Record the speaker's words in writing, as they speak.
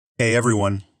Hey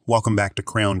everyone, welcome back to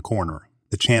K-Korner,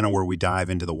 the channel where we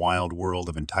dive into the wild world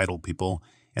of entitled people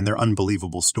and their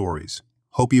unbelievable stories.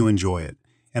 Hope you enjoy it,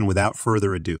 and without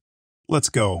further ado, let's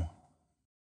go.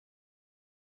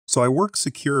 So I worked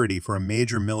security for a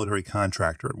major military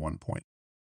contractor at one point.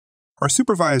 Our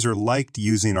supervisor liked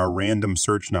using our random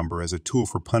search number as a tool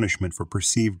for punishment for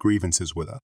perceived grievances with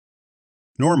us.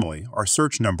 Normally, our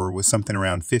search number was something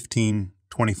around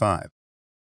 1525,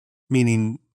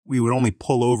 meaning we would only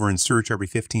pull over and search every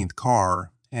 15th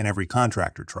car and every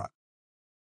contractor truck.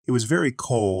 It was very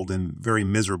cold and very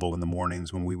miserable in the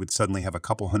mornings when we would suddenly have a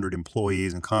couple hundred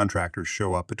employees and contractors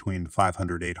show up between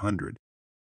 500 and 800.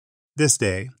 This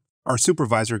day, our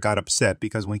supervisor got upset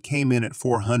because when he came in at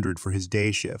 400 for his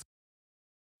day shift,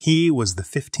 he was the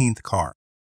 15th car.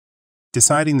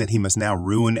 Deciding that he must now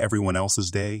ruin everyone else's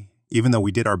day, even though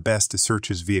we did our best to search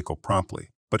his vehicle promptly,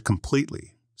 but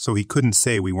completely, so he couldn't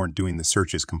say we weren't doing the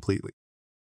searches completely.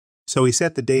 So he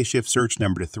set the day shift search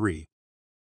number to 3.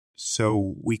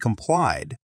 So we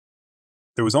complied.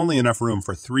 There was only enough room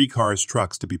for 3 cars'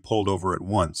 trucks to be pulled over at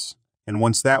once, and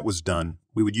once that was done,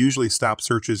 we would usually stop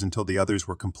searches until the others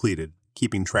were completed,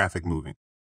 keeping traffic moving.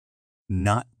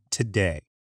 Not today.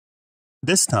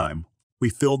 This time, we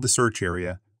filled the search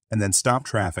area and then stopped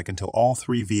traffic until all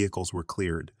 3 vehicles were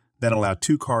cleared, then allowed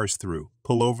 2 cars through,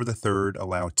 pull over the third,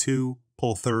 allow 2,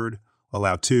 pull third,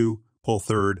 allow 2, pull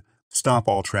third, stop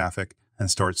all traffic, and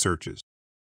start searches.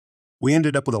 We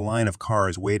ended up with a line of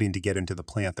cars waiting to get into the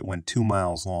plant that went 2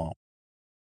 miles long.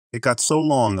 It got so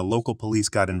long the local police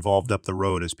got involved up the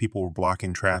road as people were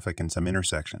blocking traffic in some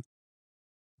intersection.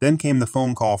 Then came the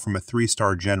phone call from a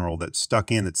 3-star general that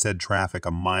stuck in that said traffic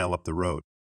a mile up the road.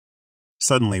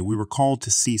 Suddenly, we were called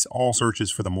to cease all searches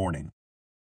for the morning.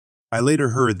 I later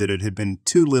heard that it had been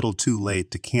too little too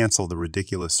late to cancel the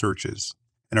ridiculous searches,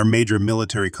 and our major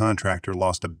military contractor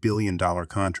lost a $1 billion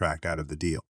contract out of the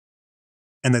deal.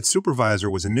 And that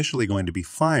supervisor was initially going to be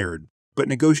fired, but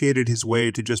negotiated his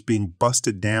way to just being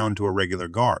busted down to a regular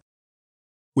guard.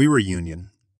 We were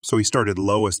union, so he started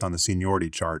lowest on the seniority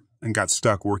chart and got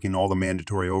stuck working all the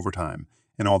mandatory overtime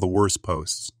and all the worst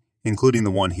posts, including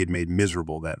the one he had made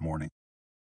miserable that morning.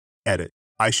 Edit.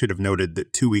 I should have noted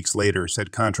that 2 weeks later,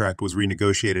 said contract was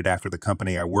renegotiated after the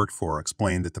company I worked for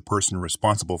explained that the person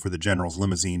responsible for the general's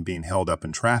limousine being held up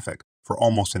in traffic for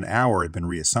almost an hour had been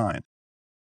reassigned.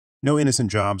 No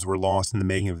innocent jobs were lost in the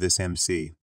making of this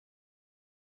MC.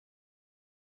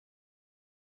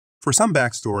 For some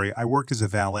backstory, I worked as a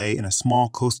valet in a small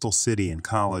coastal city in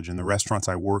college, and the restaurants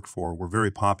I worked for were very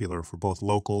popular for both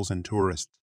locals and tourists.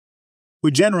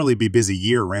 We'd generally be busy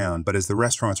year-round, but as the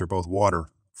restaurants are both water,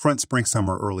 front spring,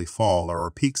 summer, early fall are our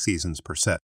peak seasons per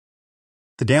se.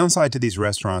 The downside to these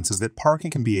restaurants is that parking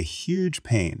can be a huge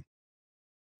pain.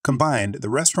 Combined, the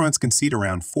restaurants can seat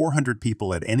around 400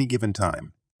 people at any given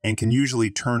time and can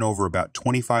usually turn over about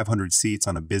 2,500 seats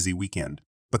on a busy weekend.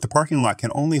 But the parking lot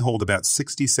can only hold about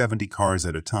 60-70 cars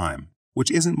at a time, which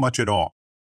isn't much at all.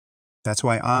 That's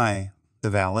why I,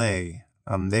 the valet,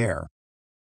 am there.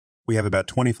 We have about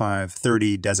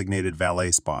 25-30 designated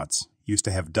valet spots. Used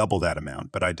to have double that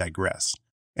amount, but I digress,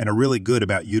 and are really good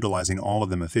about utilizing all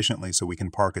of them efficiently so we can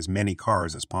park as many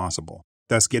cars as possible,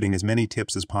 thus getting as many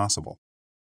tips as possible.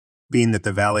 Being that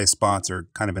the valet spots are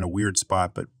kind of in a weird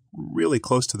spot, but really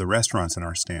close to the restaurants in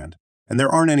our stand, and there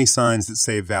aren't any signs that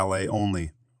say valet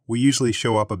only, we usually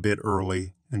show up a bit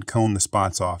early and cone the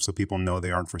spots off so people know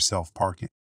they aren't for self-parking.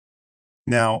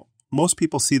 Now, most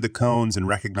people see the cones and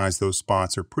recognize those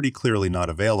spots are pretty clearly not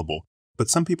available, but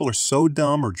some people are so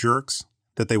dumb or jerks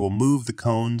that they will move the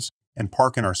cones and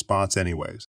park in our spots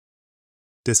anyways.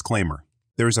 Disclaimer: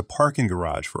 there is a parking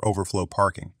garage for overflow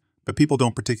parking, but people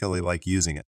don't particularly like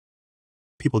using it.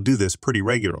 People do this pretty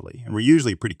regularly, and we're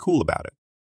usually pretty cool about it.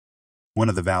 One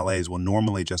of the valets will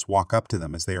normally just walk up to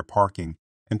them as they are parking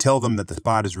and tell them that the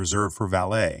spot is reserved for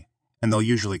valet, and they'll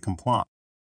usually comply.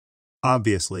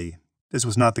 Obviously, this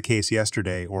was not the case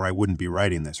yesterday, or I wouldn't be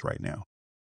writing this right now.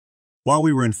 While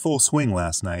we were in full swing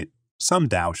last night, some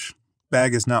douche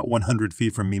bag is not 100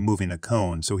 feet from me moving a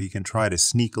cone so he can try to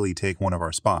sneakily take one of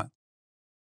our spots.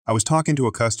 I was talking to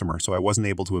a customer, so I wasn't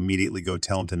able to immediately go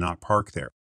tell him to not park there.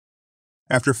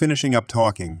 After finishing up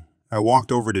talking, I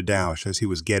walked over to Dausch as he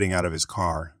was getting out of his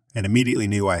car and immediately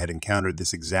knew I had encountered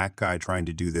this exact guy trying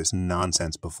to do this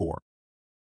nonsense before.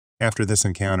 After this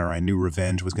encounter, I knew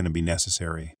revenge was going to be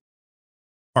necessary.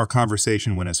 Our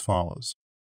conversation went as follows.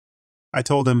 I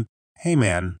told him, "Hey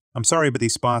man, I'm sorry, but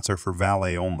these spots are for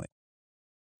valet only.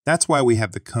 That's why we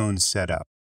have the cones set up.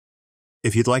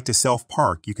 If you'd like to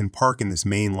self-park, you can park in this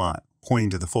main lot, pointing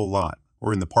to the full lot,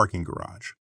 or in the parking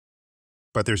garage."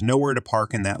 but there's nowhere to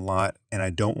park in that lot, and I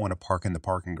don't want to park in the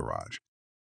parking garage.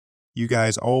 You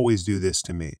guys always do this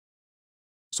to me.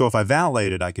 So if I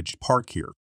valeted, I could just park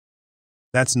here.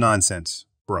 That's nonsense,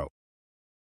 bro.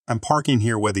 I'm parking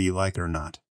here whether you like it or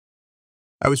not.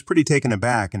 I was pretty taken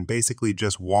aback and basically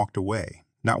just walked away,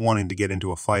 not wanting to get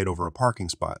into a fight over a parking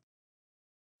spot.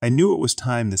 I knew it was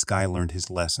time this guy learned his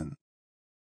lesson.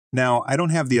 Now, I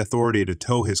don't have the authority to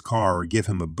tow his car or give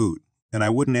him a boot, and I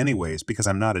wouldn't anyways because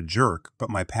I'm not a jerk, but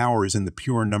my power is in the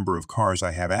pure number of cars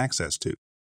I have access to.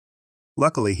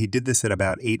 Luckily, he did this at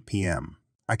about 8 p.m.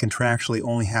 I contractually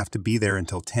only have to be there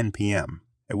until 10 p.m.,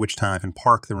 at which time I can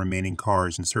park the remaining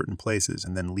cars in certain places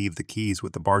and then leave the keys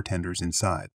with the bartenders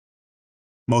inside.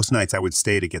 Most nights I would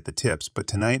stay to get the tips, but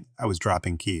tonight I was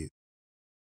dropping keys.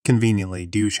 Conveniently,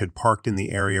 Douche had parked in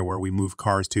the area where we moved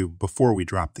cars to before we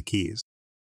dropped the keys.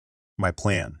 My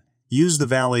plan: use the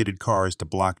valeted cars to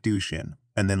block Douche in,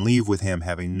 and then leave with him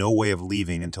having no way of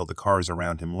leaving until the cars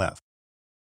around him left.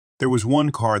 There was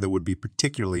one car that would be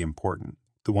particularly important,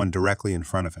 the one directly in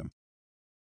front of him.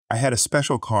 I had a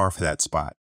special car for that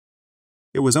spot.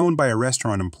 It was owned by a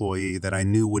restaurant employee that I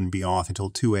knew wouldn't be off until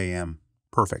 2 a.m.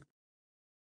 Perfect.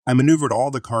 I maneuvered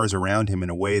all the cars around him in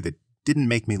a way that didn't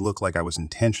make me look like I was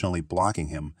intentionally blocking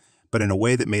him, but in a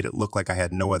way that made it look like I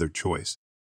had no other choice.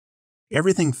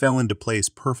 Everything fell into place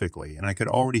perfectly, and I could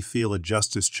already feel a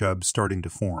justice chub starting to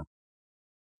form.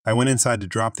 I went inside to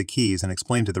drop the keys and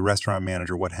explained to the restaurant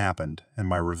manager what happened and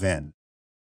my revenge.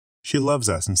 She loves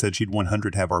us and said she'd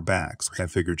 100 have our backs, like I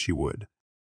figured she would.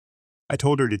 I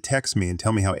told her to text me and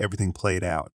tell me how everything played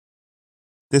out.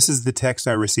 This is the text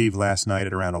I received last night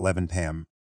at around 11 p.m.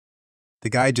 The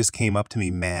guy just came up to me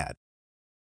mad.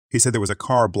 He said there was a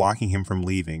car blocking him from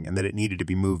leaving and that it needed to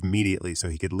be moved immediately so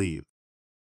he could leave.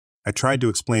 I tried to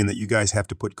explain that you guys have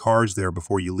to put cars there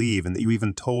before you leave and that you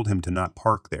even told him to not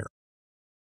park there.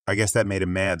 I guess that made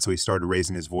him mad, so he started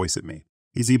raising his voice at me.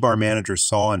 His E-bar manager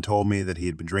saw and told me that he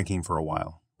had been drinking for a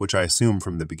while, which I assumed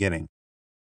from the beginning.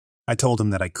 I told him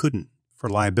that I couldn't, for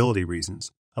liability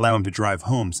reasons, allow him to drive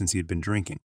home since he had been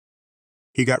drinking.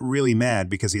 He got really mad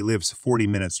because he lives 40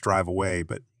 minutes drive away,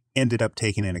 but ended up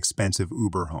taking an expensive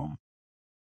Uber home.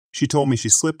 She told me she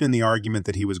slipped in the argument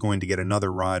that he was going to get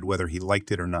another ride whether he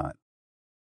liked it or not.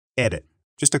 Edit.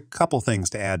 Just a couple things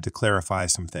to add to clarify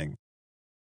some things.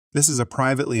 This is a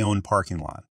privately owned parking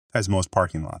lot, as most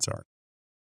parking lots are.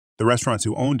 The restaurants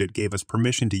who owned it gave us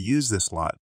permission to use this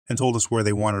lot and told us where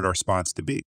they wanted our spots to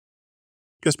be.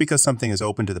 Just because something is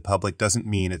open to the public doesn't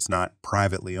mean it's not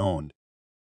privately owned.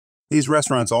 These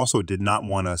restaurants also did not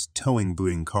want us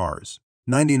towing-booting cars.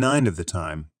 99% of the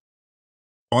time,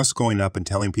 us going up and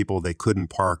telling people they couldn't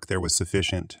park there was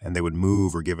sufficient and they would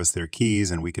move or give us their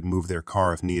keys and we could move their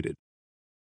car if needed.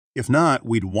 If not,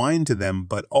 we'd whine to them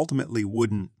but ultimately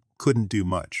couldn't do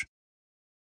much.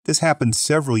 This happened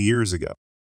several years ago.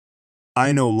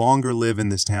 I no longer live in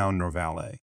this town nor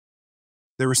valet.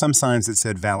 There were some signs that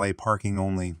said valet parking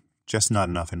only, just not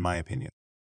enough in my opinion.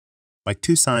 Like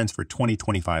 2 signs for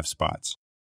 20-25 spots.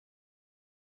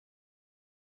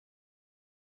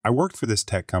 I worked for this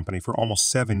tech company for almost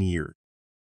 7 years.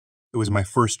 It was my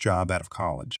first job out of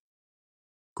college.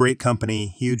 Great company,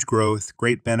 huge growth,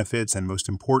 great benefits, and most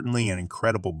importantly, an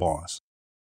incredible boss.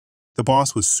 The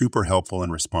boss was super helpful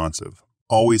and responsive,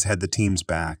 always had the team's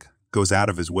back, goes out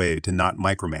of his way to not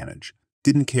micromanage,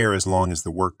 didn't care as long as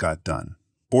the work got done,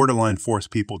 borderline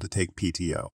forced people to take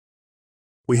PTO.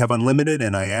 We have unlimited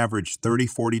and I averaged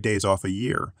 30-40 days off a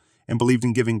year and believed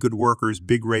in giving good workers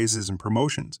big raises and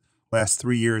promotions. Last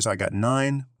 3 years I got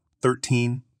 9,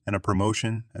 13, and a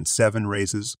promotion and 7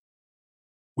 raises.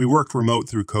 We worked remote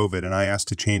through COVID and I asked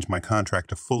to change my contract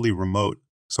to fully remote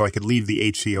so I could leave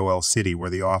the HCOL city where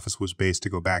the office was based to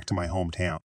go back to my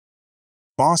hometown.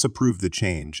 Boss approved the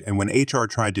change, and when HR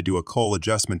tried to do a COLA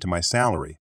adjustment to my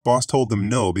salary, boss told them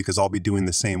no because I'll be doing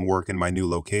the same work in my new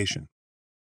location.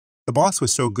 The boss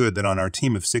was so good that on our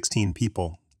team of 16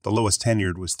 people, the lowest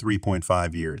tenured was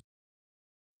 3.5 years.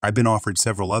 I've been offered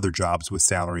several other jobs with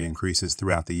salary increases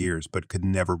throughout the years, but could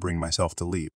never bring myself to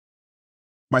leave.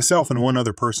 Myself and one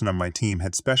other person on my team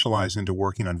had specialized into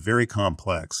working on very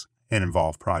complex and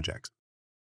involved projects.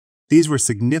 These were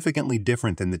significantly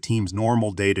different than the team's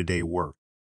normal day-to-day work.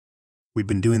 We'd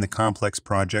been doing the complex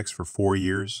projects for 4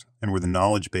 years and were the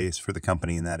knowledge base for the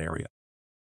company in that area.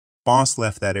 Boss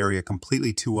left that area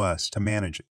completely to us to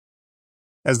manage it.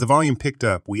 As the volume picked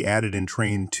up, we added and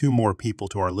trained 2 more people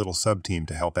to our little sub-team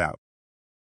to help out.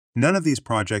 None of these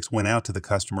projects went out to the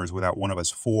customers without one of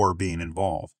us 4 being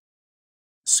involved.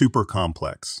 Super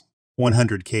complex.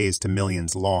 100Ks to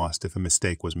millions lost if a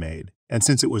mistake was made. And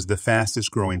since it was the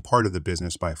fastest growing part of the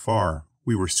business by far,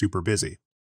 we were super busy.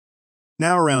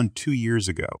 Now around 2 years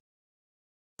ago,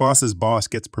 boss's boss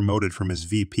gets promoted from his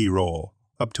VP role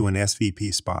up to an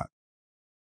SVP spot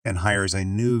and hires a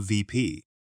new VP.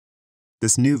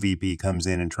 This new VP comes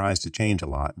in and tries to change a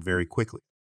lot very quickly.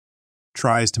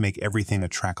 Tries to make everything a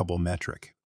trackable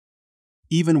metric,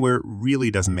 even where it really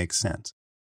doesn't make sense,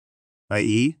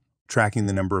 i.e., tracking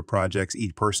the number of projects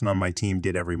each person on my team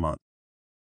did every month.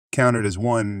 Counted as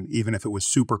one, even if it was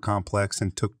super complex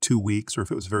and took 2 weeks, or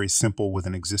if it was very simple with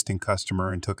an existing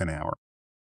customer and took an hour.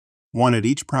 Wanted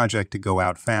each project to go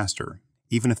out faster.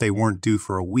 Even if they weren't due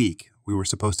for a week, we were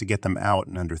supposed to get them out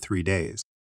in under 3 days.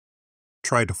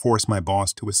 Tried to force my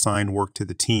boss to assign work to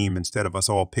the team instead of us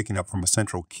all picking up from a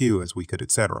central queue as we could,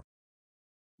 etc.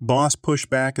 Boss pushed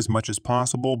back as much as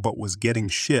possible, but was getting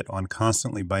shit on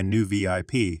constantly by new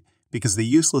VIP because the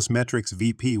useless metrics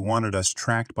VP wanted us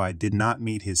tracked by did not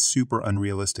meet his super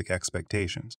unrealistic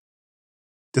expectations.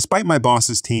 Despite my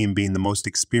boss's team being the most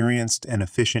experienced and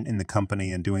efficient in the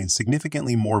company and doing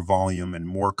significantly more volume and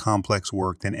more complex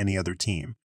work than any other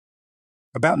team,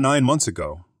 about 9 months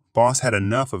ago, boss had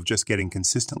enough of just getting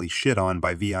consistently shit on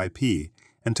by VIP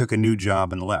and took a new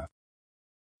job and left.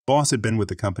 Boss had been with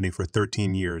the company for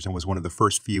 13 years and was one of the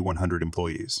first few 100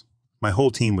 employees. My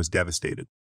whole team was devastated.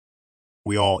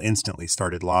 We all instantly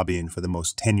started lobbying for the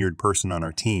most tenured person on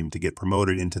our team to get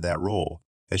promoted into that role,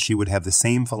 as she would have the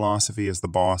same philosophy as the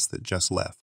boss that just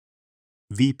left.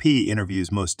 VP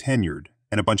interviews most tenured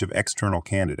and a bunch of external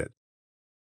candidates,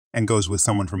 and goes with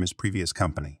someone from his previous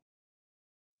company.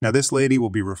 Now this lady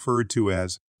will be referred to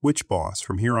as Witch Boss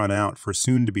from here on out for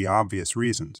soon-to-be-obvious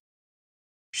reasons.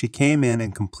 She came in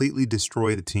and completely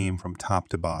destroyed the team from top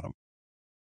to bottom.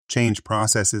 Changed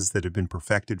processes that had been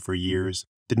perfected for years,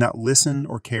 did not listen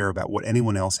or care about what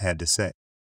anyone else had to say.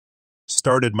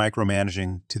 Started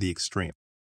micromanaging to the extreme.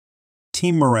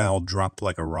 Team morale dropped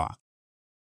like a rock.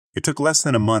 It took less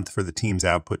than a month for the team's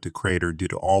output to crater due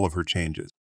to all of her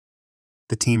changes.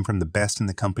 The team from the best in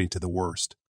the company to the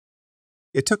worst.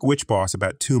 It took Witch Boss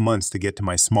about 2 months to get to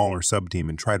my smaller sub-team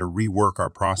and try to rework our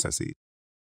processes.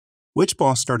 Witch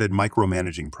Boss started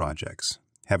micromanaging projects,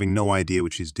 having no idea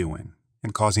what she's doing,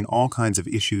 and causing all kinds of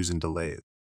issues and delays.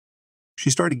 She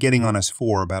started getting on us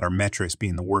about our metrics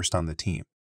being the worst on the team.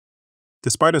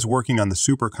 Despite us working on the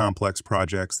super complex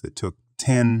projects that took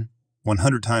 10,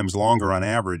 100 times longer on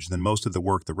average than most of the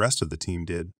work the rest of the team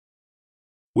did,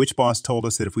 Witch Boss told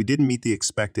us that if we didn't meet the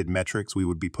expected metrics, we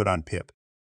would be put on PIP.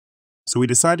 So we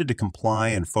decided to comply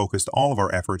and focused all of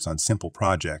our efforts on simple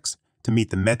projects to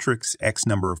meet the metrics X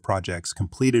number of projects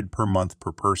completed per month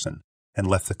per person, and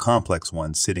left the complex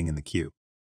ones sitting in the queue.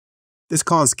 This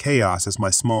caused chaos as my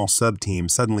small sub-team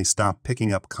suddenly stopped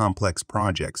picking up complex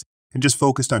projects and just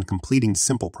focused on completing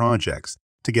simple projects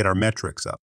to get our metrics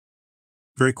up.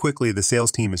 Very quickly, the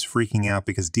sales team is freaking out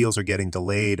because deals are getting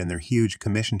delayed and their huge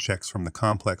commission checks from the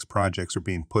complex projects are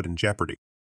being put in jeopardy.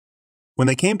 When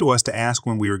they came to us to ask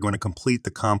when we were going to complete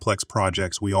the complex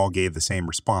projects, we all gave the same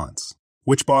response.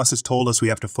 Witch Boss has told us we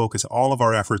have to focus all of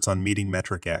our efforts on meeting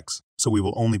metric X, so we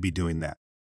will only be doing that.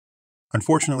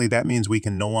 Unfortunately, that means we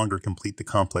can no longer complete the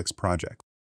complex project.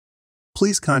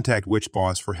 Please contact Witch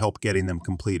Boss for help getting them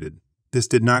completed. This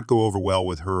did not go over well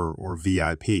with her or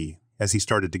VIP, as he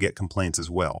started to get complaints as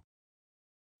well.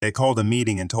 They called a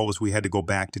meeting and told us we had to go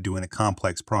back to doing a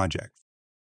complex project.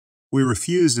 We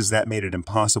refused as that made it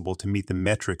impossible to meet the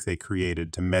metric they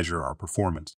created to measure our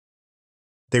performance.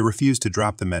 They refused to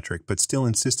drop the metric, but still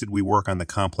insisted we work on the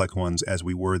complex ones as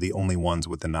we were the only ones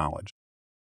with the knowledge.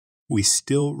 We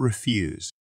still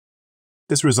refused.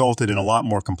 This resulted in a lot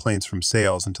more complaints from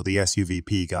sales until the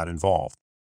SUVP got involved.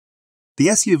 The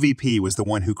SUVP was the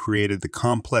one who created the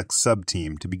complex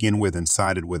sub-team to begin with and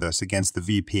sided with us against the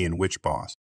VP and Witch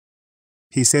Boss.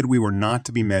 He said we were not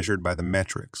to be measured by the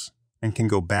metrics and can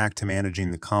go back to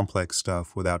managing the complex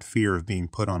stuff without fear of being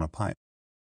put on a pipe.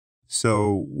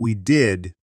 So we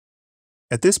did.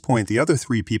 At this point, the other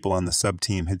 3 people on the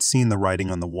sub-team had seen the writing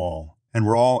on the wall and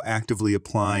were all actively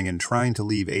applying and trying to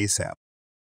leave ASAP.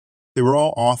 They were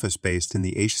all office-based in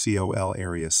the HCOL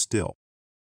area still.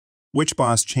 Witch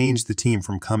Boss changed the team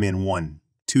from come in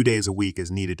 1-2 days a week as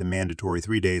needed to mandatory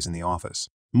 3 days in the office.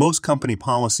 Most company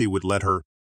policy would let her,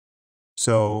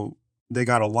 so they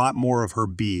got a lot more of her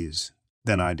Bs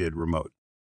than I did remote.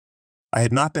 I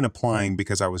had not been applying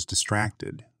because I was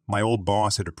distracted. My old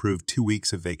boss had approved 2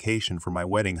 weeks of vacation for my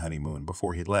wedding honeymoon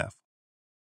before he left.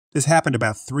 This happened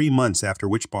about 3 months after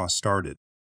Witch Boss started,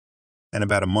 and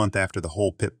about a month after the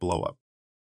whole PIP blow-up.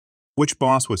 Witch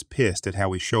Boss was pissed at how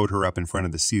we showed her up in front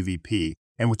of the CVP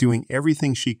and was doing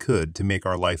everything she could to make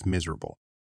our life miserable.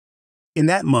 In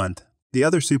that month, the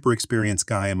other super experienced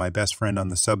guy and my best friend on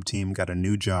the sub-team got a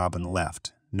new job and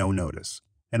left, no notice.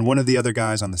 And one of the other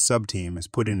guys on the sub-team has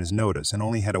put in his notice and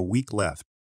only had a week left.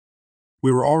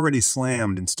 We were already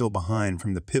slammed and still behind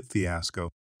from the PIP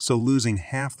fiasco, so losing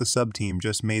half the sub-team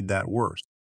just made that worse.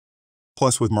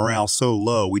 Plus, with morale so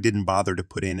low, we didn't bother to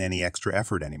put in any extra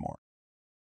effort anymore.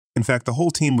 In fact, the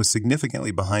whole team was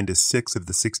significantly behind as 6 of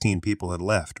the 16 people had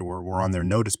left or were on their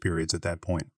notice periods at that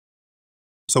point.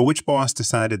 So Witch Boss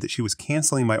decided that she was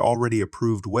canceling my already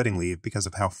approved wedding leave because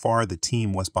of how far the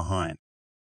team was behind.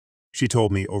 She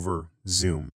told me over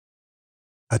Zoom.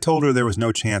 I told her there was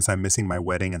no chance I'm missing my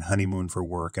wedding and honeymoon for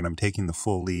work and I'm taking the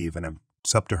full leave, and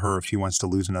it's up to her if she wants to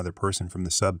lose another person from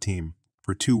the sub-team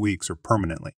for 2 weeks or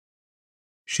permanently.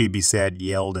 She'd be sad,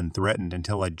 yelled, and threatened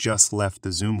until I just left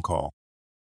the Zoom call.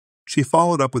 She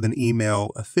followed up with an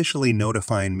email officially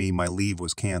notifying me my leave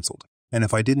was canceled, and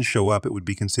if I didn't show up, it would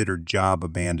be considered job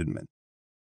abandonment.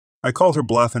 I called her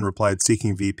bluff and replied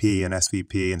seeking VP and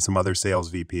SVP and some other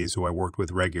sales VPs who I worked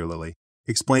with regularly,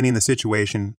 explaining the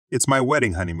situation, it's my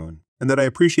wedding honeymoon, and that I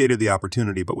appreciated the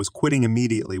opportunity but was quitting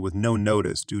immediately with no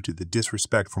notice due to the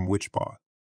disrespect from Witch Boss.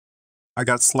 I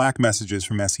got Slack messages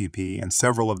from SVP and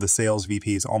several of the sales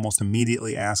VPs almost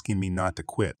immediately asking me not to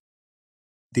quit.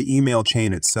 The email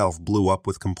chain itself blew up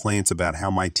with complaints about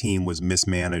how my team was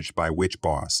mismanaged by Witch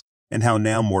Boss and how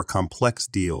now more complex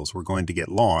deals were going to get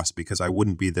lost because I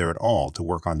wouldn't be there at all to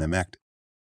work on them active.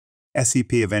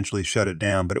 SCP eventually shut it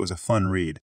down, but it was a fun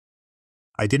read.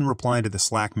 I didn't reply to the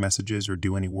Slack messages or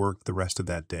do any work the rest of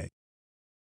that day.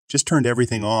 Just turned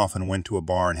everything off and went to a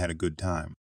bar and had a good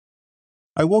time.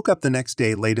 I woke up the next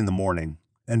day late in the morning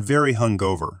and very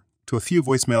hungover to a few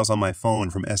voicemails on my phone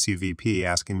from SUVP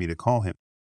asking me to call him.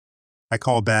 I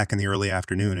called back in the early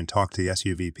afternoon and talked to the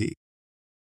SUVP.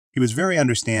 He was very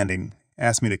understanding,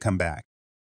 asked me to come back,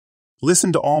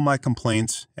 listened to all my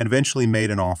complaints, and eventually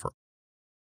made an offer.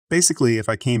 Basically, if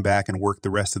I came back and worked the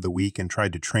rest of the week and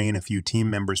tried to train a few team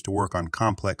members to work on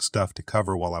complex stuff to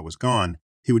cover while I was gone,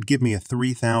 he would give me a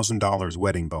 $3,000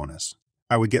 wedding bonus.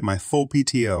 I would get my full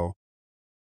PTO,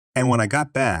 and when I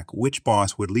got back, Witch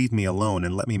Boss would leave me alone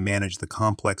and let me manage the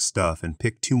complex stuff and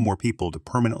pick 2 more people to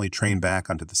permanently train back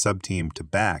onto the sub-team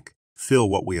to fill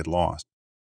what we had lost.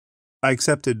 I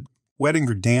accepted.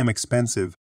 Weddings are damn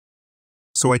expensive,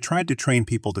 so I tried to train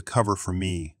people to cover for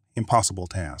me, impossible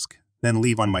task, then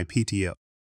leave on my PTO.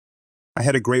 I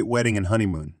had a great wedding and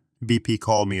honeymoon. VP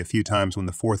called me a few times when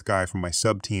the 4th guy from my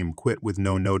sub-team quit with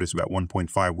no notice about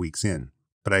 1.5 weeks in,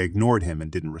 but I ignored him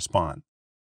and didn't respond.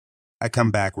 I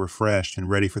come back refreshed and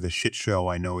ready for the shit show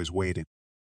I know is waiting.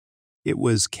 It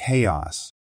was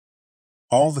chaos.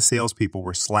 All the salespeople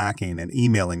were slacking and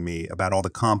emailing me about all the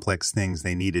complex things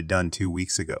they needed done 2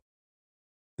 weeks ago.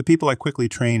 The people I quickly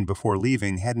trained before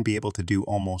leaving hadn't been able to do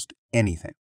almost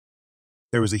anything.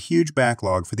 There was a huge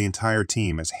backlog for the entire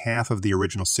team as half of the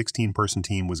original 16-person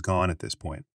team was gone at this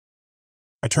point.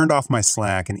 I turned off my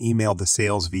Slack and emailed the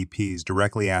sales VPs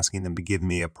directly asking them to give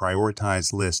me a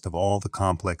prioritized list of all the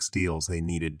complex deals they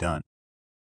needed done.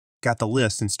 Got the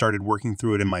list and started working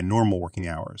through it in my normal working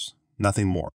hours, nothing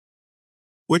more.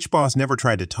 Witch Boss never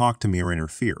tried to talk to me or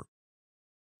interfere.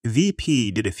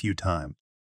 VP did a few times.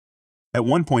 At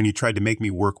one point, he tried to make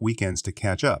me work weekends to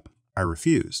catch up. I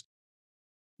refused.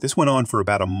 This went on for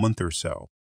about a month or so.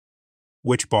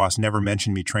 Witch Boss never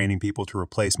mentioned me training people to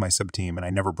replace my sub-team, and I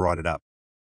never brought it up.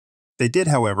 They did,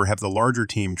 however, have the larger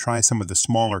team try some of the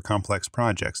smaller complex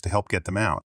projects to help get them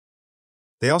out.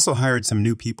 They also hired some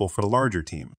new people for the larger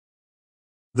team.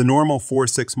 The normal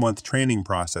 4-6-month training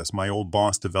process my old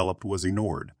boss developed was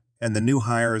ignored, and the new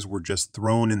hires were just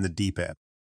thrown in the deep end,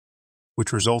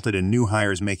 which resulted in new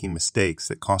hires making mistakes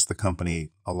that cost the company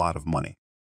a lot of money.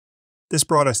 This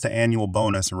brought us to annual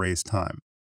bonus and raised time.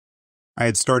 I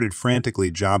had started frantically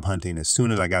job hunting as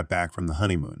soon as I got back from the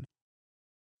honeymoon.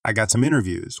 I got some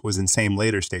interviews, was in same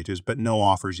later stages, but no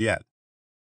offers yet.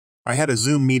 I had a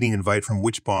Zoom meeting invite from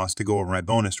Witch Boss to go over my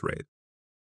bonus rate.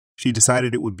 She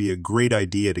decided it would be a great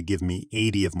idea to give me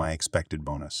 80 of my expected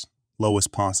bonus,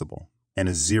 lowest possible, and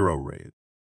a 0 rate.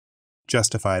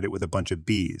 Justified it with a bunch of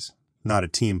Bs, not a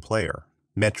team player,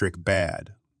 metric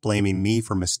bad, blaming me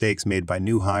for mistakes made by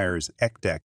new hires,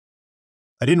 ecdec.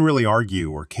 I didn't really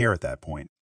argue or care at that point.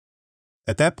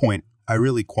 At that point, I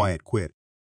really quiet quit.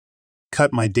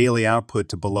 Cut my daily output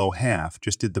to below half,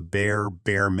 just did the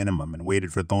bare minimum and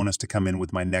waited for the bonus to come in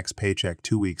with my next paycheck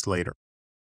 2 weeks later.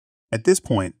 At this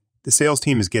point, the sales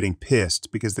team is getting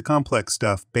pissed because the complex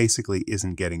stuff basically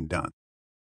isn't getting done.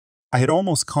 I had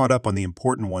almost caught up on the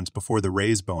important ones before the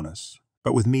raise bonus,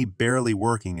 but with me barely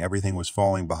working, everything was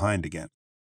falling behind again.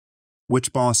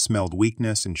 Witch Boss smelled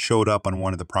weakness and showed up on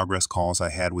one of the progress calls I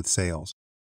had with sales.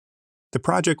 The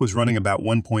project was running about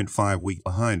 1.5 weeks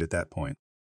behind at that point.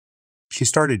 She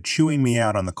started chewing me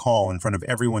out on the call in front of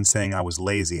everyone, saying I was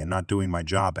lazy and not doing my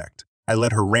job act. I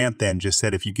let her rant, then just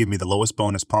said, if you give me the lowest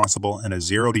bonus possible and a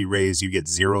 0D raise, you get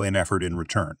 0 in effort in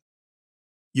return.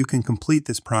 You can complete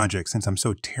this project since I'm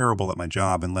so terrible at my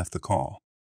job, and left the call.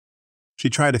 She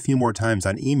tried a few more times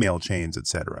on email chains,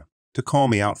 etc., to call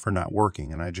me out for not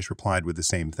working, and I just replied with the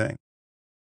same thing.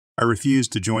 I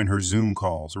refused to join her Zoom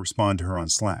calls or respond to her on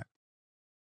Slack,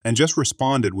 and just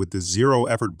responded with the 0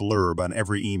 effort blurb on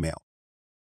every email.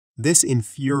 This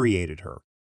infuriated her.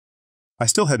 I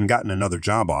still hadn't gotten another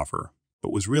job offer,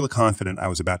 but was really confident I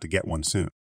was about to get one soon.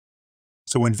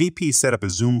 So when VP set up a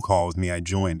Zoom call with me, I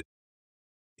joined.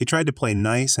 He tried to play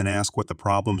nice and ask what the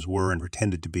problems were and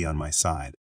pretended to be on my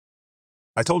side.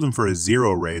 I told him for a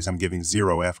 0 raise, I'm giving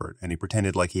 0 effort, and he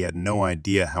pretended like he had no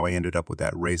idea how I ended up with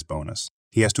that raise bonus.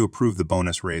 He has to approve the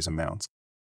bonus raise amounts.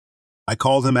 I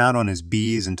called him out on his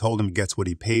B's and told him he gets what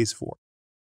he pays for.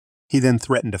 He then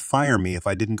threatened to fire me if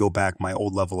I didn't go back my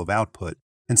old level of output,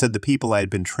 and said the people I had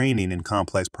been training in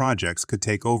complex projects could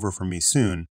take over from me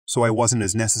soon, so I wasn't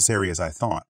as necessary as I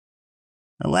thought.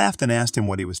 I laughed and asked him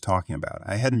what he was talking about.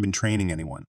 I hadn't been training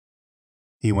anyone.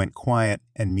 He went quiet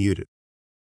and muted.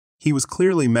 He was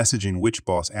clearly messaging Witch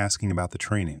Boss asking about the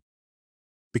training,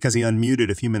 because he unmuted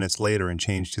a few minutes later and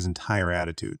changed his entire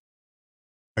attitude.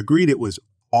 Agreed it was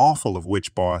awful of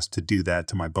Witch Boss to do that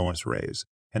to my bonus raise,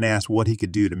 and asked what he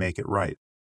could do to make it right.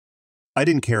 I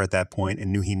didn't care at that point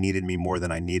and knew he needed me more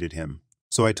than I needed him,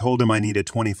 so I told him I needed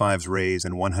 25's raise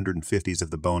and 150's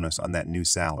of the bonus on that new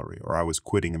salary, or I was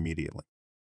quitting immediately.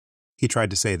 He tried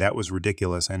to say that was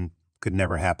ridiculous and could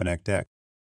never happen ect.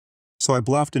 So I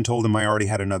bluffed and told him I already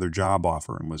had another job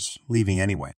offer and was leaving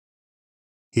anyway.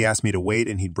 He asked me to wait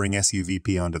and he'd bring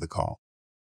SUVP onto the call.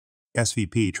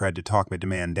 SVP tried to talk my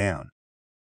demand down.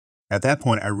 At that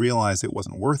point, I realized it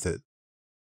wasn't worth it.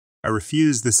 I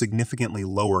refused the significantly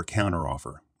lower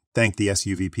counteroffer, thanked the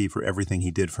SUVP for everything he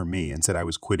did for me, and said I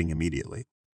was quitting immediately.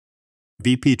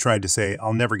 VP tried to say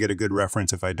I'll never get a good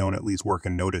reference if I don't at least work a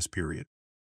notice period.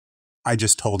 I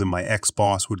just told him my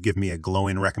ex-boss would give me a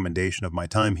glowing recommendation of my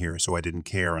time here, so I didn't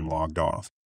care and logged off.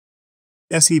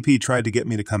 SEP tried to get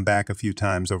me to come back a few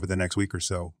times over the next week or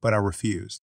so, but I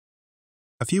refused.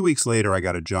 A few weeks later, I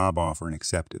got a job offer and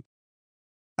accepted.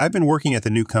 I've been working at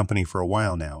the new company for a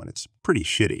while now, and it's pretty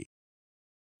shitty.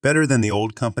 Better than the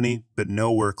old company, but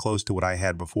nowhere close to what I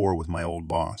had before with my old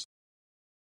boss.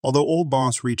 Although old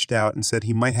boss reached out and said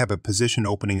he might have a position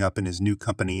opening up in his new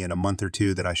company in a month or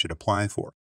two that I should apply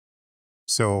for.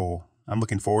 So I'm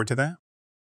looking forward to that.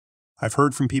 I've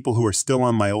heard from people who are still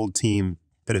on my old team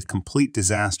that it's a complete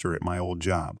disaster at my old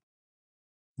job.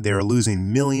 They are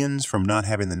losing millions from not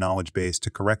having the knowledge base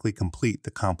to correctly complete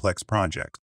the complex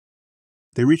projects.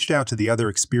 They reached out to the other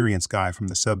experienced guy from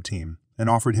the sub-team and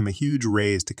offered him a huge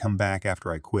raise to come back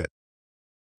after I quit.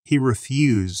 He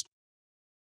refused.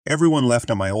 Everyone left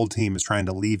on my old team is trying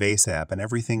to leave ASAP, and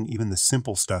everything, even the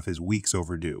simple stuff, is weeks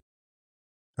overdue.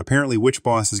 Apparently, Witch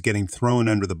Boss is getting thrown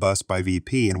under the bus by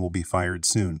VP and will be fired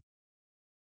soon.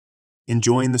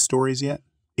 Enjoying the stories yet?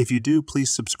 If you do,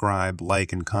 please subscribe,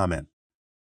 like, and comment.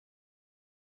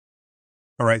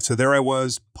 All right, so there I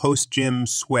was, post-gym,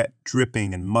 sweat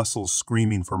dripping and muscles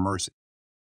screaming for mercy.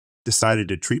 Decided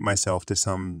to treat myself to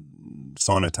some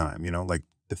sauna time, like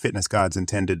the fitness gods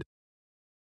intended.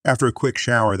 After a quick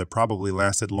shower that probably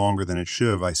lasted longer than it should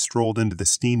have, I strolled into the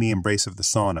steamy embrace of the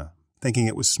sauna, thinking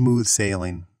it was smooth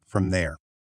sailing from there.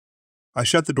 I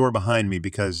shut the door behind me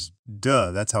because,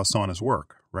 that's how saunas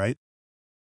work, right?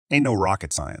 Ain't no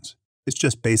rocket science. It's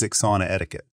just basic sauna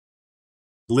etiquette.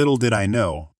 Little did I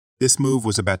know, this move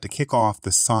was about to kick off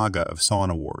the saga of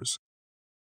sauna wars.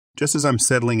 Just as I'm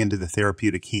settling into the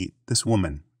therapeutic heat, this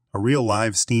woman, a real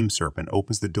live steam serpent,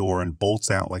 opens the door and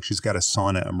bolts out like she's got a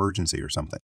sauna emergency or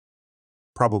something.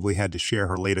 Probably had to share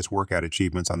her latest workout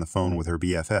achievements on the phone with her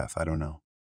BFF, I don't know.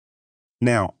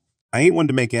 Now, I ain't one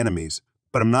to make enemies,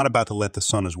 but I'm not about to let the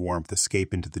sauna's warmth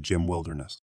escape into the gym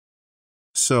wilderness.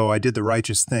 So I did the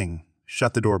righteous thing,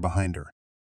 shut the door behind her.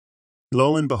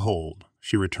 Lo and behold,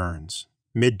 she returns,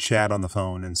 mid-chat on the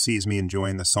phone, and sees me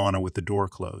enjoying the sauna with the door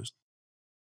closed.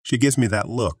 She gives me that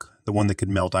look, the one that could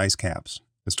melt ice caps,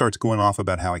 and starts going off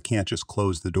about how I can't just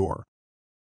close the door.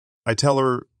 I tell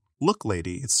her, look,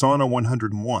 lady, it's sauna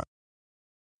 101.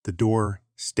 The door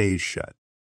stays shut.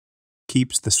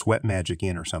 Keeps the sweat magic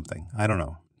in or something. I don't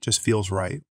know. Just feels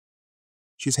right.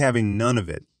 She's having none of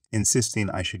it,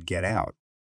 insisting I should get out.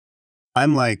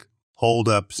 I'm like, hold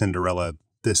up, Cinderella.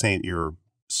 This ain't your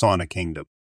sauna kingdom.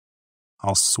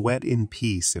 I'll sweat in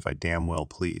peace if I damn well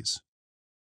please.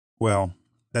 Well,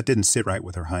 that didn't sit right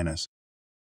with Her Highness.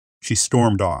 She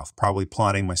stormed off, probably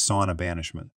plotting my sauna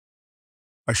banishment.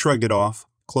 I shrugged it off,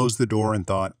 closed the door, and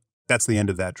thought, that's the end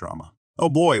of that drama. Oh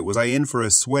boy, was I in for a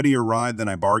sweatier ride than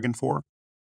I bargained for?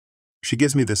 She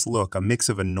gives me this look, a mix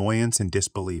of annoyance and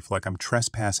disbelief, like I'm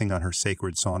trespassing on her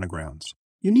sacred sauna grounds.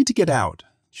 You need to get out,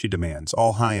 she demands,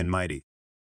 all high and mighty.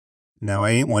 Now,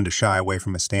 I ain't one to shy away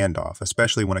from a standoff,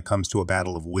 especially when it comes to a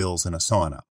battle of wills in a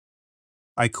sauna.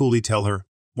 I coolly tell her,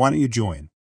 why don't you join?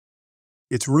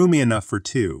 It's roomy enough for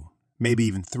 2, maybe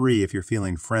even 3 if you're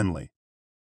feeling friendly.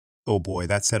 Oh boy,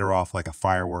 that set her off like a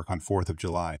firework on 4th of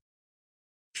July.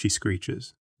 She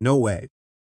screeches, no way.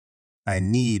 I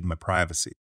need my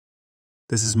privacy.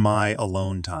 This is my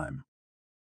alone time.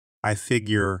 I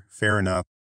figure, fair enough,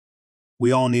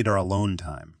 we all need our alone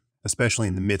time, especially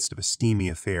in the midst of a steamy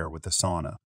affair with the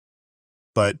sauna.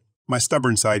 But my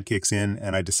stubborn side kicks in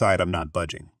and I decide I'm not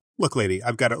budging. Look, lady,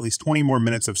 I've got at least 20 more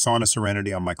minutes of sauna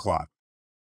serenity on my clock.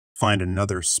 Find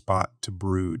another spot to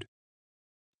brood.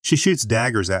 She shoots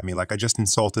daggers at me like I just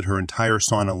insulted her entire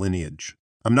sauna lineage.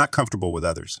 I'm not comfortable with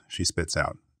others, she spits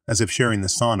out, as if sharing the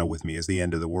sauna with me is the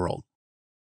end of the world.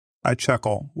 I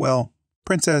chuckle. Well,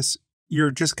 princess, you're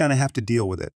just gonna have to deal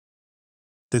with it.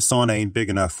 This sauna ain't big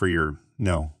enough for your,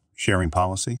 sharing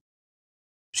policy.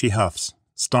 She huffs,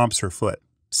 stomps her foot.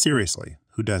 Seriously,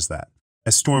 who does that?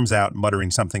 As storms out,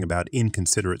 muttering something about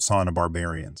inconsiderate sauna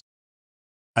barbarians.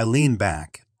 I lean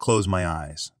back, close my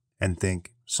eyes, and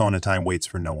think sauna time waits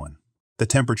for no one. The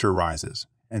temperature rises,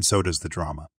 and so does the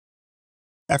drama.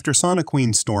 After Sauna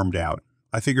Queen stormed out,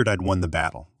 I figured I'd won the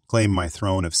battle, claimed my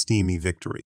throne of steamy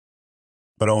victory.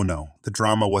 But oh no, the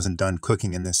drama wasn't done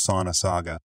cooking in this sauna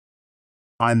saga.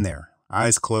 I'm there,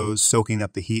 eyes closed, soaking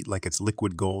up the heat like it's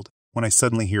liquid gold, when I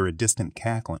suddenly hear a distant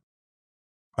cackling.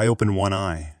 I open one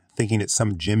eye, thinking it's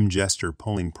some gym jester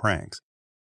pulling pranks.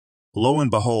 Lo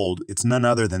and behold, it's none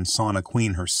other than Sauna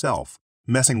Queen herself,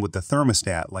 messing with the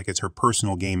thermostat like it's her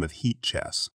personal game of heat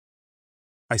chess.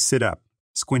 I sit up,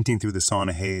 squinting through the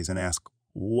sauna haze, and ask,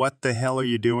 what the hell are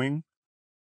you doing?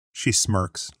 She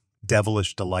smirks,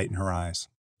 devilish delight in her eyes.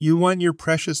 You want your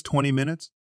precious 20 minutes?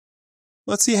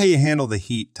 Let's see how you handle the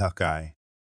heat, Tuck-Eye.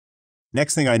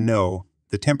 Next thing I know,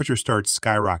 the temperature starts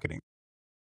skyrocketing.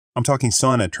 I'm talking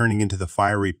sauna turning into the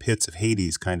fiery pits of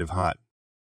Hades kind of hot.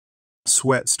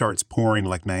 Sweat starts pouring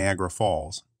like Niagara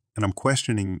Falls, and I'm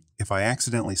questioning if I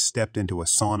accidentally stepped into a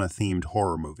sauna-themed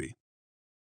horror movie.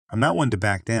 I'm not one to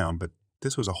back down, but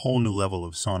this was a whole new level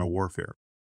of sauna warfare.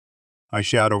 I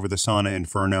shout over the sauna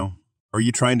inferno, "Are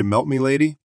you trying to melt me,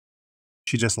 lady?"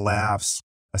 She just laughs,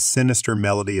 a sinister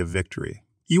melody of victory.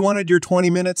 You wanted your 20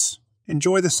 minutes?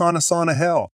 Enjoy the sauna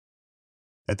hell.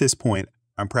 At this point,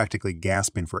 I'm practically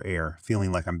gasping for air,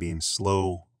 feeling like I'm being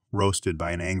slow roasted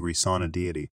by an angry sauna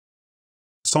deity.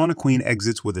 Sauna Queen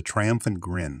exits with a triumphant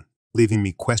grin, leaving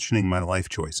me questioning my life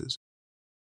choices.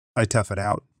 I tough it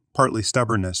out, partly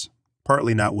stubbornness,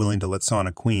 partly not willing to let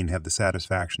Sauna Queen have the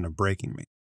satisfaction of breaking me.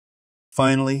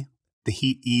 Finally, the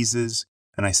heat eases,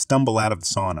 and I stumble out of the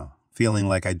sauna, feeling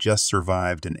like I just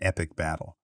survived an epic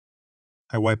battle.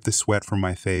 I wipe the sweat from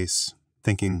my face,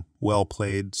 thinking, well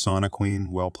played, Sauna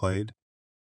Queen, well played.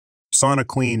 Sauna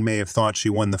Queen may have thought she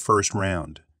won the first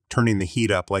round, turning the heat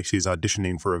up like she's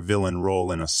auditioning for a villain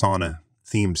role in a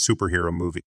sauna-themed superhero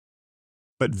movie.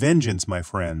 But vengeance, my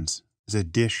friends, is a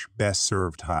dish best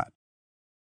served hot.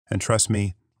 And trust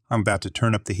me, I'm about to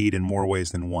turn up the heat in more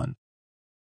ways than one.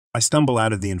 I stumble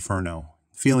out of the inferno,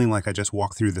 feeling like I just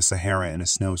walked through the Sahara in a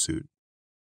snowsuit.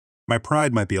 My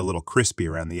pride might be a little crispy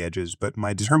around the edges, but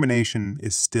my determination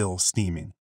is still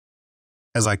steaming.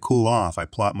 As I cool off, I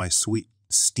plot my sweet,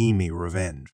 steamy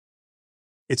revenge.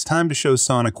 It's time to show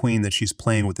Sauna Queen that she's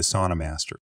playing with the sauna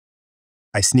master.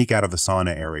 I sneak out of the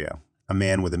sauna area, a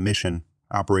man with a mission.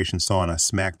 Operation Sauna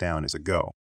Smackdown is a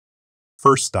go.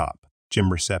 First stop,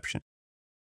 gym reception.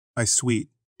 I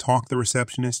talk the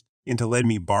receptionist into letting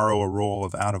me borrow a roll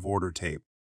of out-of-order tape.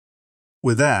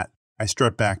 With that, I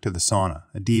strut back to the sauna,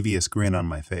 a devious grin on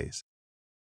my face.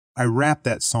 I wrap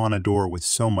that sauna door with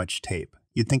so much tape,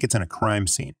 you'd think it's in a crime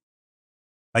scene.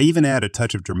 I even add a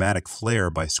touch of dramatic flair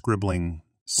by scribbling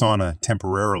sauna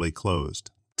temporarily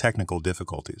closed, technical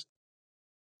difficulties.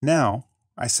 Now,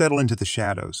 I settle into the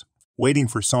shadows, waiting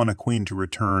for Sauna Queen to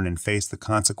return and face the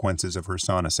consequences of her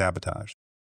sauna sabotage.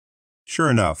 Sure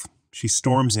enough, she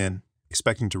storms in,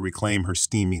 expecting to reclaim her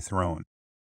steamy throne.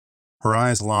 Her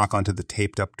eyes lock onto the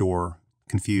taped-up door,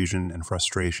 confusion and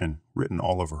frustration written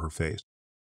all over her face.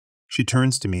 She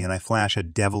turns to me and I flash a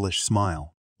devilish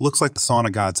smile. Looks like the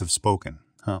sauna gods have spoken,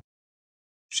 huh?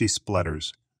 She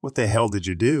splutters. What the hell did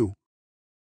you do?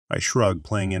 I shrug,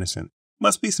 playing innocent.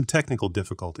 Must be some technical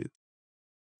difficulties.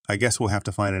 I guess we'll have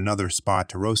to find another spot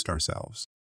to roast ourselves.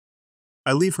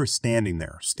 I leave her standing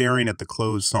there, staring at the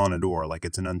closed sauna door like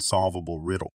it's an unsolvable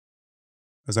riddle.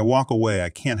 As I walk away, I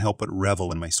can't help but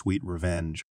revel in my sweet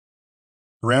revenge.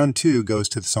 Round 2 goes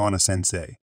to the sauna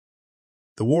sensei.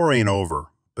 The war ain't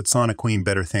over, but Sauna Queen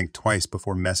better think twice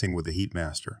before messing with the heat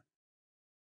master.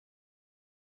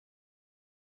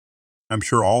 I'm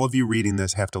sure all of you reading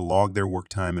this have to log their work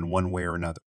time in one way or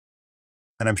another.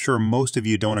 And I'm sure most of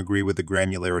you don't agree with the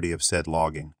granularity of said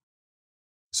logging.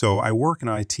 So I work in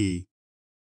IT.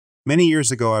 Many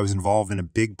years ago, I was involved in a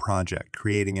big project,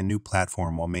 creating a new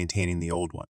platform while maintaining the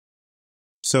old one.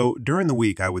 So during the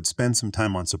week, I would spend some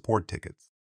time on support tickets.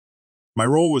 My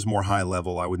role was more high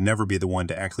level. I would never be the one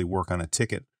to actually work on a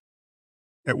ticket.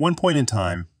 At one point in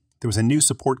time, there was a new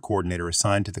support coordinator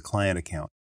assigned to the client account.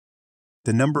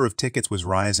 The number of tickets was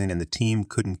rising and the team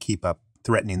couldn't keep up,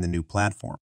 threatening the new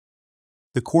platform.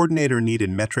 The coordinator needed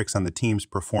metrics on the team's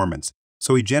performance,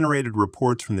 so he generated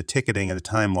reports from the ticketing and the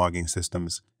time logging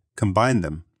systems, combined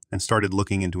them, and started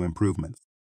looking into improvements.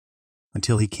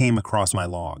 Until he came across my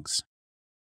logs.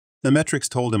 The metrics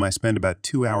told him I spend about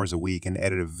 2 hours a week and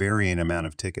edit a varying amount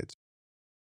of tickets.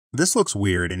 This looks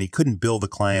weird, and he couldn't bill the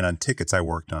client on tickets I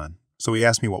worked on, so he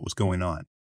asked me what was going on.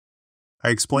 I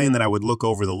explained that I would look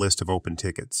over the list of open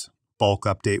tickets, bulk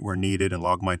update where needed, and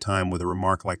log my time with a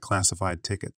remark like classified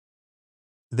ticket.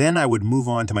 Then I would move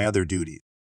on to my other duties.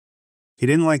 He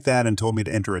didn't like that and told me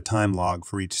to enter a time log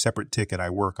for each separate ticket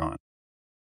I work on.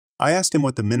 I asked him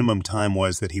what the minimum time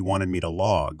was that he wanted me to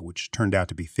log, which turned out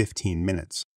to be 15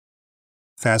 minutes.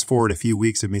 Fast forward a few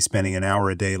weeks of me spending an hour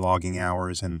a day logging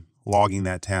hours and logging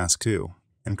that task too,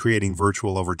 and creating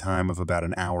virtual overtime of about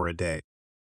an hour a day.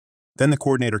 Then the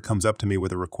coordinator comes up to me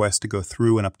with a request to go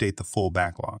through and update the full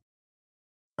backlog.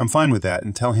 I'm fine with that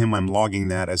and tell him I'm logging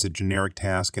that as a generic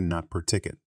task and not per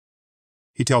ticket.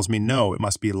 He tells me no, it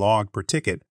must be logged per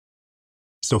ticket.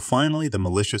 So finally, the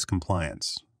malicious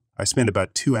compliance. I spend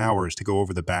about 2 hours to go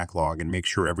over the backlog and make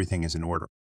sure everything is in order.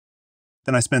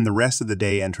 Then I spend the rest of the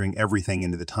day entering everything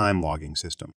into the time logging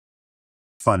system.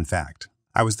 Fun fact,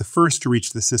 I was the first to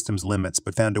reach the system's limits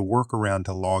but found a workaround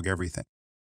to log everything.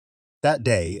 That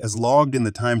day, as logged in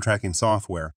the time tracking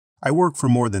software, I worked for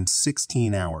more than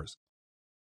 16 hours.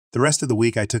 The rest of the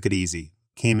week I took it easy,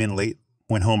 came in late,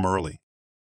 went home early.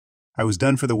 I was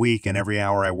done for the week and every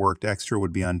hour I worked extra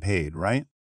would be unpaid, right?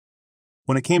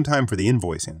 When it came time for the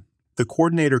invoicing, the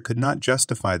coordinator could not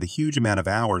justify the huge amount of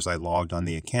hours I logged on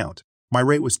the account. My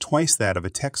rate was twice that of a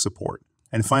tech support,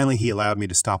 and finally he allowed me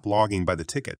to stop logging by the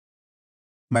ticket.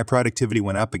 My productivity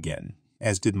went up again,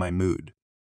 as did my mood.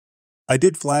 I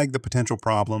did flag the potential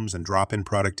problems and drop in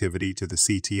productivity to the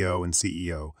CTO and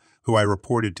CEO, who I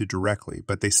reported to directly,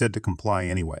 but they said to comply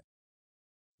anyway.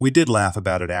 We did laugh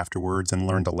about it afterwards and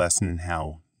learned a lesson in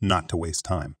how not to waste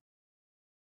time.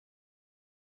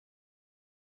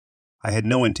 I had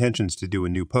no intentions to do a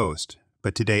new post,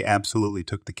 but today absolutely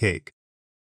took the cake.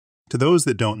 To those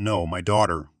that don't know, my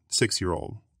daughter,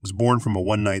 6-year-old, was born from a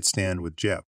one-night stand with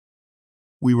Jeff.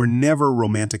 We were never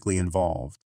romantically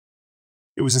involved.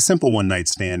 It was a simple one-night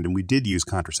stand and we did use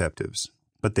contraceptives,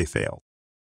 but they failed.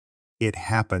 It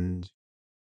happened.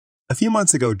 A few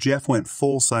months ago, Jeff went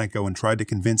full psycho and tried to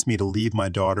convince me to leave my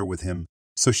daughter with him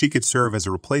so she could serve as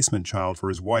a replacement child for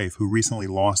his wife who recently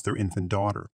lost their infant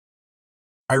daughter.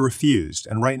 I refused,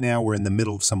 and right now we're in the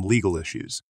middle of some legal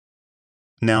issues.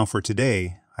 Now for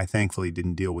today, I thankfully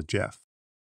didn't deal with Jeff.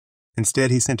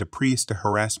 Instead, he sent a priest to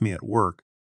harass me at work.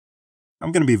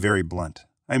 I'm going to be very blunt.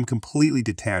 I am completely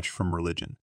detached from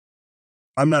religion.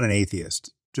 I'm not an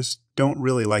atheist, just don't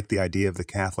really like the idea of the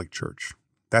Catholic Church.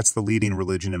 That's the leading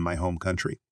religion in my home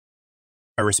country.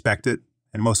 I respect it,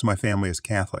 and most of my family is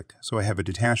Catholic, so I have a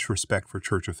detached respect for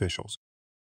church officials.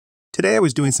 Today I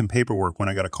was doing some paperwork when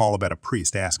I got a call about a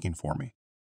priest asking for me.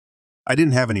 I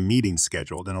didn't have any meetings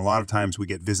scheduled, and a lot of times we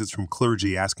get visits from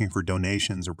clergy asking for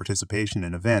donations or participation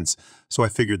in events, so I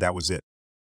figured that was it.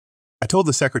 I told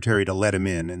the secretary to let him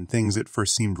in, and things at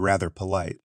first seemed rather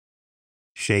polite.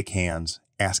 Shake hands,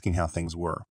 asking how things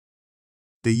were.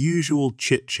 The usual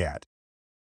chit-chat.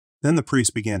 Then the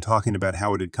priest began talking about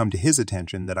how it had come to his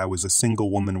attention that I was a single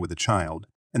woman with a child,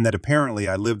 and that apparently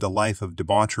I lived a life of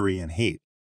debauchery and hate.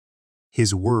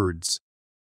 His words.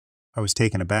 I was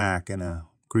taken aback and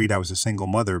agreed I was a single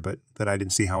mother, but that I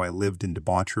didn't see how I lived in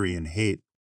debauchery and hate.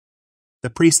 The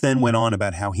priest then went on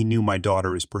about how he knew my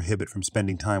daughter is prohibited from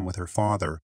spending time with her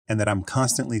father, and that I'm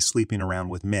constantly sleeping around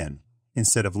with men,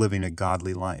 instead of living a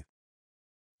godly life.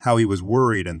 How he was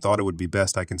worried and thought it would be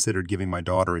best I considered giving my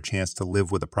daughter a chance to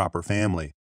live with a proper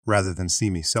family, rather than see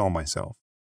me sell myself.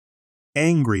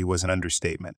 Angry was an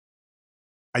understatement.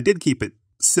 I did keep it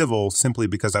civil simply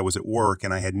because I was at work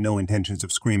and I had no intentions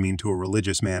of screaming to a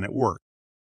religious man at work.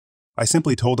 I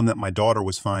simply told him that my daughter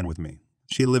was fine with me.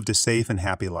 She lived a safe and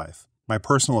happy life. My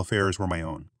personal affairs were my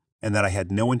own, and that I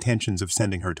had no intentions of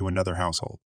sending her to another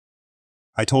household.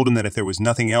 I told him that if there was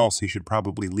nothing else, he should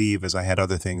probably leave as I had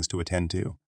other things to attend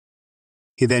to.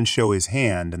 He then showed his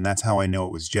hand, and that's how I know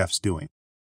it was Jeff's doing.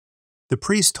 The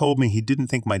priest told me he didn't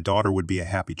think my daughter would be a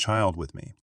happy child with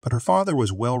me, but her father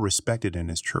was well respected in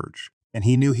his church, and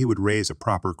he knew he would raise a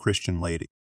proper Christian lady.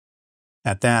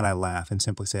 At that, I laughed and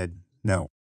simply said, no.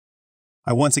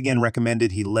 I once again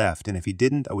recommended he left, and if he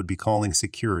didn't, I would be calling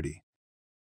security.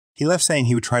 He left saying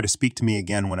he would try to speak to me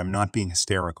again when I'm not being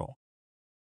hysterical.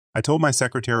 I told my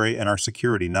secretary and our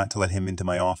security not to let him into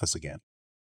my office again.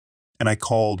 And I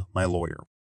called my lawyer.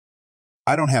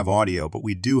 I don't have audio, but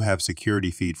we do have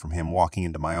security feed from him walking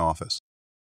into my office.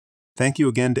 Thank you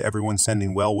again to everyone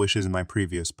sending well wishes in my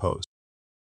previous post.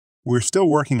 We're still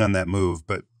working on that move,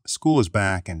 but school is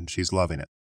back and she's loving it.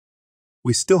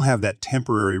 We still have that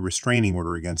temporary restraining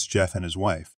order against Jeff and his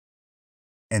wife.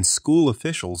 And school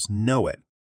officials know it.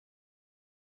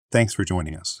 Thanks for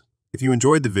joining us. If you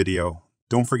enjoyed the video,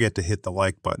 don't forget to hit the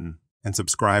like button and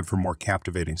subscribe for more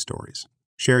captivating stories.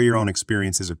 Share your own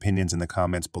experiences, opinions in the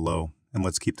comments below, and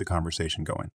let's keep the conversation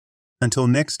going. Until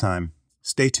next time,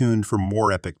 stay tuned for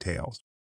more epic tales.